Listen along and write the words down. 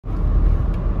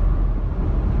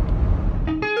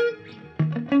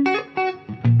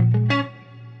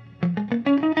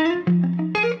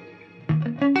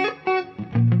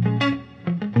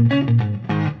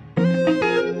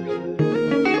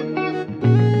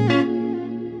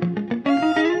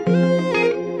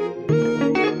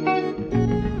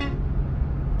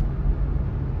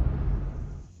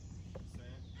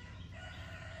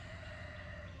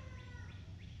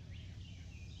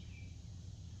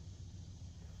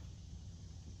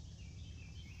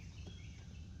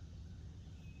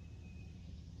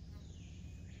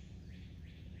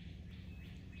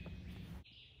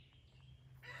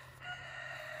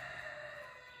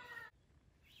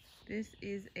This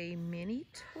is a mini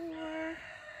tour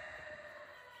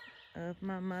of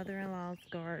my mother-in-law's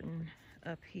garden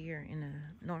up here in the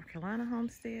North Carolina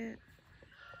homestead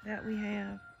that we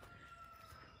have.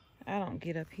 I don't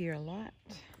get up here a lot.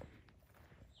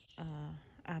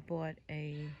 I bought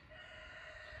a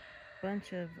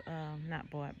bunch of, not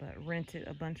bought, but rented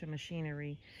a bunch of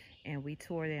machinery, and we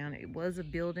tore down. It was a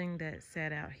building that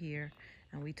sat out here,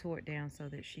 and we tore it down so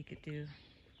that she could do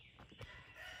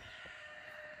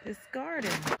this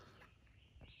garden.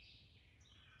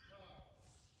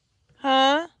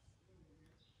 Huh?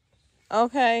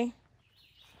 Okay.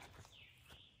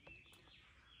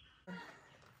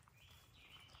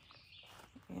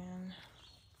 And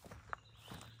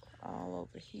all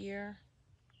over here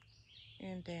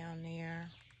and down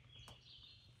there.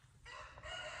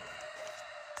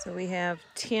 So we have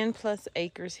 10 plus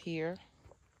acres here.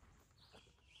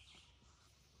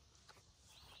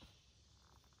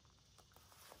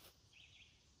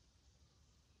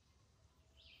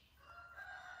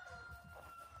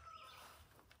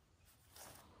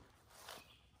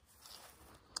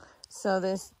 So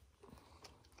this,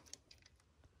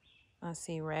 I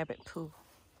see rabbit poo.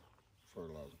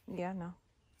 Fertilizer. Yeah, I know.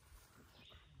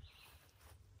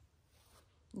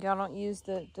 Y'all don't use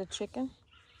the chicken?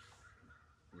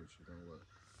 What chicken what?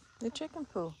 The chicken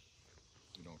poo.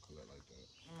 You don't collect like that.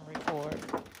 I'm gonna record.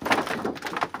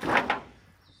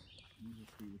 You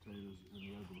just sweet potatoes and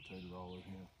regular potatoes all in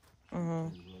here.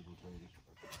 Regular potatoes.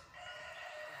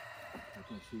 I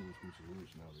can't see which is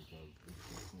which now because it's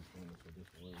famous for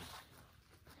different ways.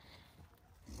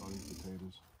 All these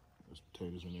potatoes. There's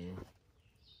potatoes in there.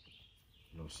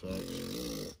 No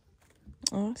sacks.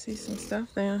 Oh, I see some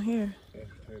stuff down here. That's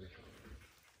potato.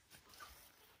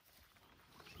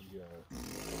 You got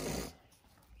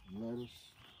lettuce,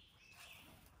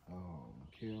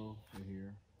 kale in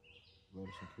here.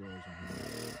 Lettuce and kale is in here.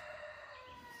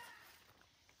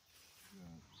 You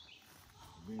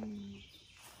got beans,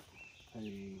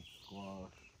 potatoes,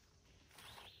 squash,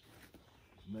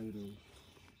 tomatoes,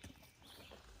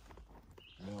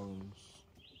 melons,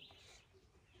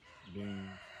 beans.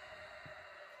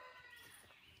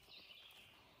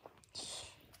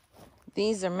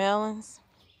 These are melons.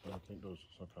 I think those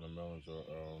some kind of melons are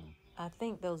I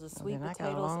think those are sweet then I got a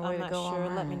potatoes. long way I'm to not go on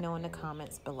sure. Let me mine. know in the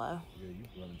comments below. yeah, you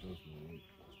planted those late.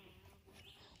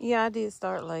 Yeah, I did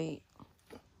start late.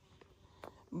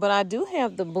 But I do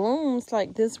have the blooms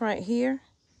like this right here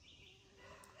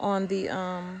on the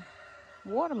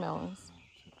watermelons.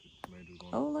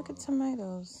 Oh, look at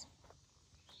tomatoes.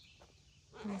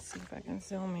 Let me see if I can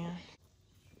zoom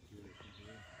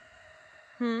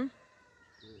in.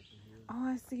 Oh,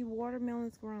 I see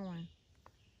watermelons growing.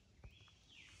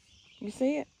 You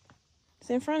see it? It's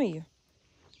in front of you.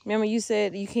 Remember you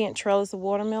said you can't trellis a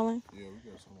watermelon? Yeah, we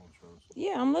got some on trellis.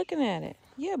 Yeah, I'm looking at it.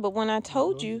 Yeah, but when I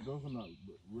told you. Those are not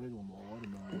regular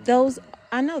watermelons. Those,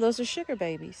 I know, those are sugar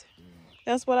babies. Yeah.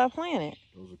 That's what I planted.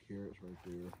 Those are carrots right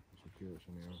there. There's some carrots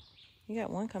in there. You got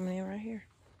one coming in right here.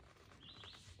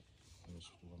 There's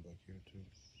one back here too.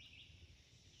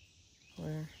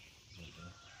 Where? Right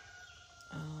there.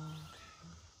 Oh, okay.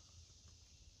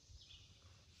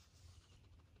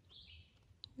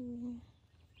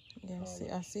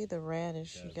 Yeah, I see the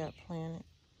radish you got planted.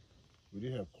 We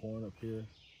did have corn up here.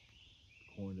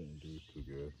 Corn didn't do too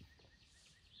good.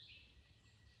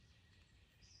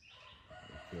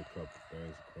 There's a couple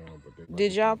things of corn, but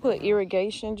Did y'all put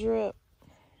irrigation drip,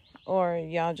 or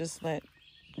y'all just let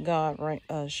God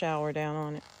shower down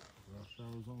on it? God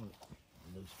showers on it.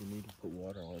 Unless we need to put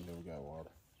water on it, then we got water.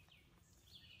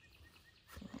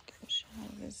 Okay, show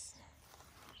this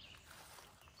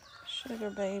sugar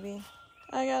baby.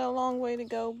 I got a long way to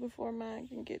go before mine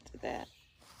can get to that.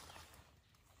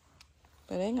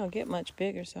 But it ain't gonna get much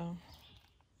bigger, so.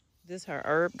 This her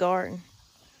herb garden.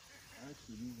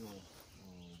 Actually, these are,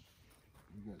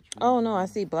 we got trees. Oh no, I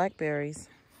see blackberries.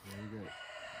 Yeah, we got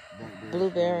blackberries.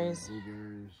 Blueberries.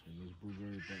 Blueberries, and there's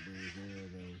blueberries, blackberries there.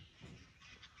 Then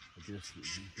I guess you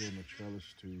put in a trellis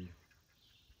to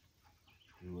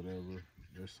do whatever.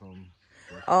 There's some.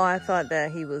 Oh, I thought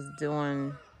that he was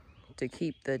doing to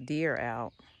keep the deer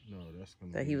out. No, that's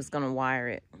gonna. That he was gonna wire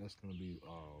it. That's gonna be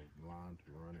lined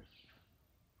to run it.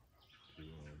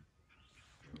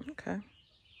 Okay.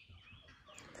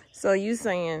 So you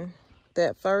saying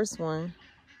that first one?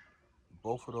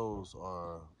 Both of those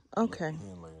are okay.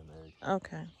 Hen laying eggs.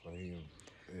 Okay. So hen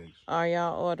eggs. Are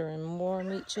y'all ordering more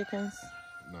meat chickens?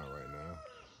 Not right now.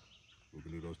 We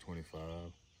can do those 25.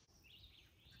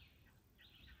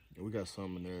 And we got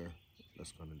some in there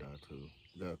that's gonna die too.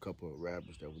 We got a couple of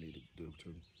rabbits that we need to do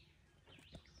too.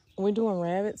 We're doing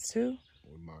rabbits too?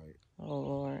 We might. Oh,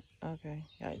 Lord. Okay.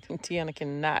 Tiana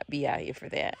cannot be out here for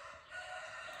that.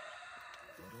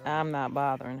 I'm not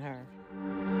bothering her.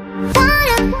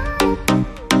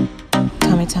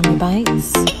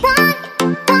 TommyBites.